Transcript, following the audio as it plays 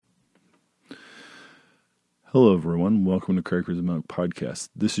Hello, everyone. Welcome to Crackers and Milk Podcast.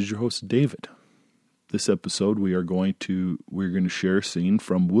 This is your host, David. This episode, we're going to share a scene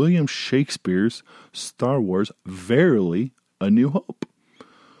from William Shakespeare's Star Wars: Verily, A New Hope.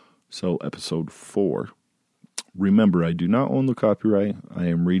 So, episode 4. Remember, I do not own the copyright. I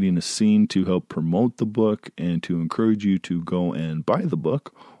am reading a scene to help promote the book and to encourage you to go and buy the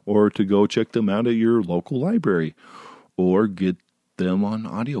book or to go check them out at your local library or get them on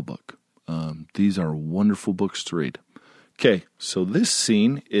audiobook. These are wonderful books to read. Okay, so this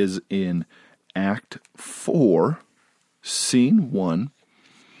scene is in Act 4, Scene 1.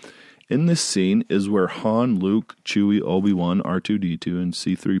 In this scene is where Han, Luke, Chewie, Obi-Wan, R2-D2, and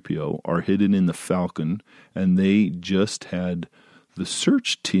C-3PO are hidden in the Falcon, and they just had the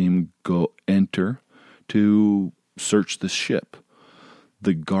search team enter to search the ship.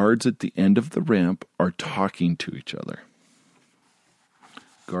 The guards at the end of the ramp are talking to each other.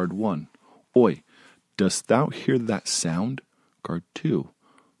 Guard 1. Oi, dost thou hear that sound? Guard 2.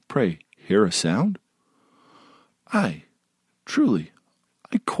 Pray, hear a sound? Aye, truly,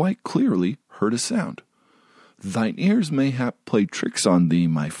 I quite clearly heard a sound. Thine ears mayhap play tricks on thee,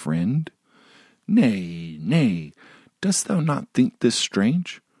 my friend. Nay, dost thou not think this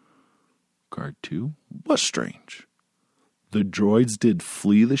strange? Guard 2. What strange? The droids did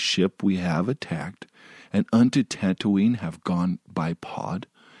flee the ship we have attacked, and unto Tatooine have gone by pod.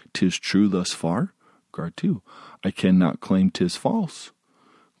 'Tis true thus far? Guard 2. I cannot claim 'tis false.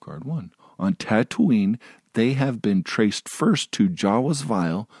 Guard 1. On Tatooine, they have been traced first to Jawa's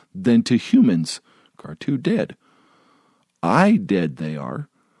vial, then to humans. Guard 2. Dead. I dead they are.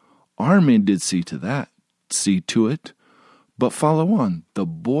 Armin did see to it. But follow on. The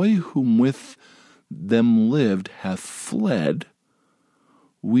boy whom with them lived hath fled,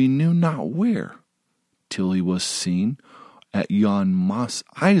 we knew not where, till he was seen at yon Mos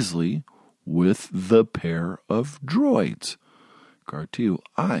Eisley with the pair of droids. Guard 2.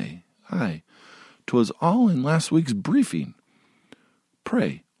 Aye. 'Twas all in last week's briefing.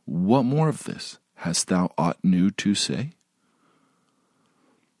 Pray, what more of this? Hast thou aught new to say?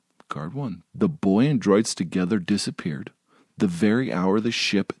 Guard 1. The boy and droids together disappeared, the very hour this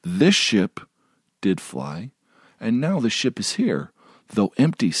ship, did fly, and now the ship is here, though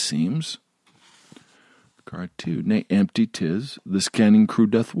empty seems. Guard 2. Nay, empty 'tis, the scanning crew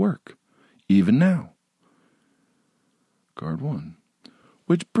doth work, even now. Guard 1.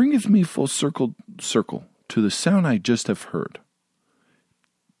 Which bringeth me full circle to the sound I just have heard.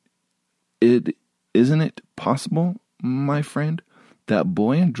 Isn't it possible, my friend, that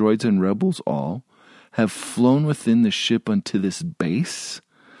boy and droids and rebels all have flown within the ship unto this base,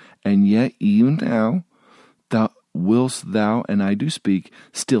 and yet even now, whilst thou and I do speak,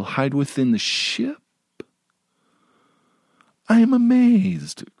 still hide within the ship? I am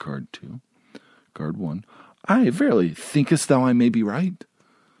amazed. Guard 2. Guard 1. Aye, verily, thinkest thou I may be right?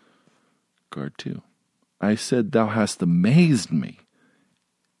 Guard 2. I said thou hast amazed me,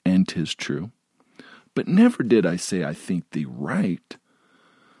 and 'tis true. But never did I say I think thee right.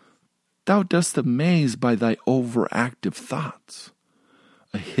 Thou dost amaze by thy overactive thoughts.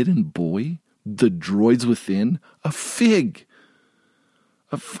 A hidden boy, the droids within, a fig.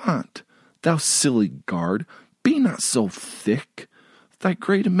 Avaunt, thou silly guard, be not so thick. Thy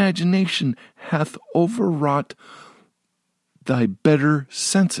great imagination hath overwrought thy better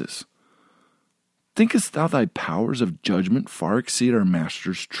senses. Thinkest thou thy powers of judgment far exceed our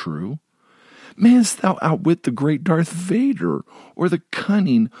master's true? Mayest thou outwit the great Darth Vader, or the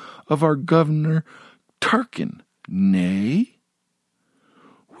cunning of our Governor Tarkin? Nay,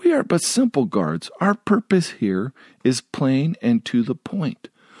 we are but simple guards. Our purpose here is plain and to the point.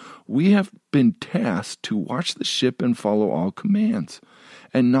 We have been tasked to watch the ship and follow all commands,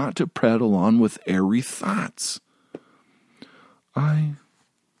 and not to prattle on with airy thoughts. Thou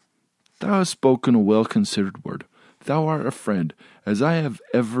hast spoken a well-considered word. Thou art a friend, as I have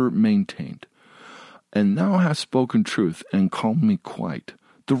ever maintained. And thou hast spoken truth, and calmed me quite.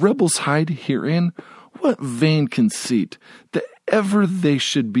 The rebels hide herein. What vain conceit, that ever they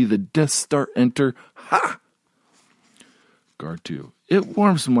should be the Death Star enter. Ha! Guard 2. It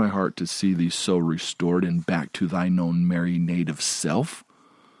warms my heart to see thee so restored and back to thine own merry native self.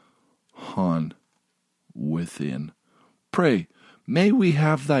 Han, within. Pray, may we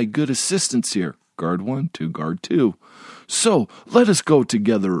have thy good assistance here? Guard 1 to Guard 2. So, let us go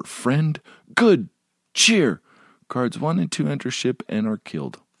together, friend. Good cheer. Guards 1 and 2 enter ship and are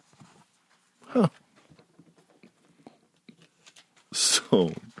killed.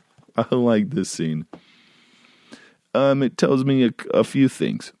 So, I like this scene. It tells me a few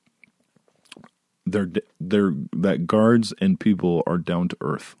things. That guards and people are down to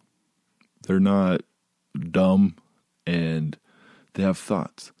earth. They're not dumb, and they have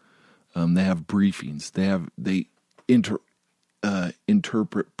thoughts. They have briefings. They interpret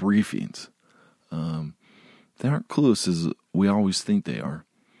briefings. They aren't clueless as we always think they are.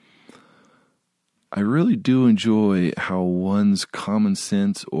 I really do enjoy how one's common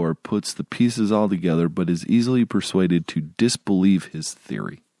sense or puts the pieces all together, but is easily persuaded to disbelieve his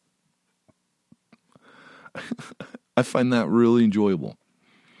theory. I find that really enjoyable.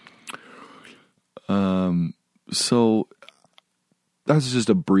 So that's just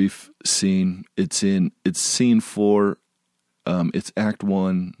a brief scene. It's scene 4. It's act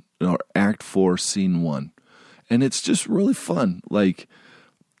 1 or act 4, scene 1. And it's just really fun. Like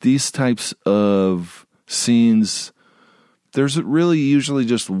these types of scenes, there's really usually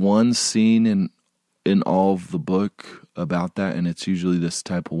just one scene in all of the book about that, and it's usually this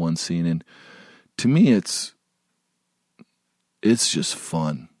type of one scene. And to me, it's just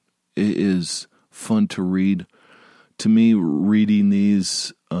fun. It is fun to read. To me, reading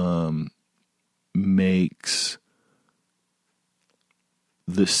these makes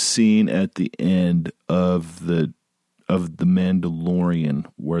the scene at the end of the Mandalorian,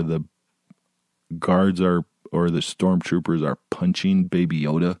 where the guards or the stormtroopers are punching Baby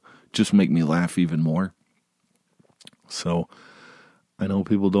Yoda, just make me laugh even more. So I know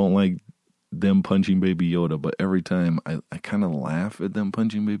people don't like them punching Baby Yoda, but every time I kind of laugh at them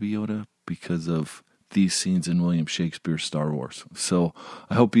punching Baby Yoda because of these scenes in William Shakespeare's Star Wars. So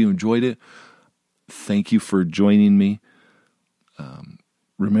I hope you enjoyed it. Thank you for joining me.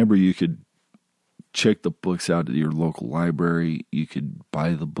 Remember, you could check the books out at your local library. You could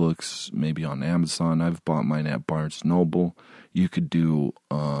buy the books maybe on Amazon. I've bought mine at Barnes & Noble. You could do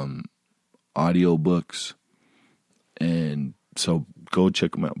audio books. And so go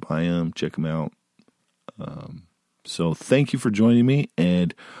check them out. Buy them. Check them out. So thank you for joining me.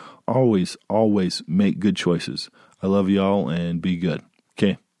 And always, always make good choices. I love y'all, and be good.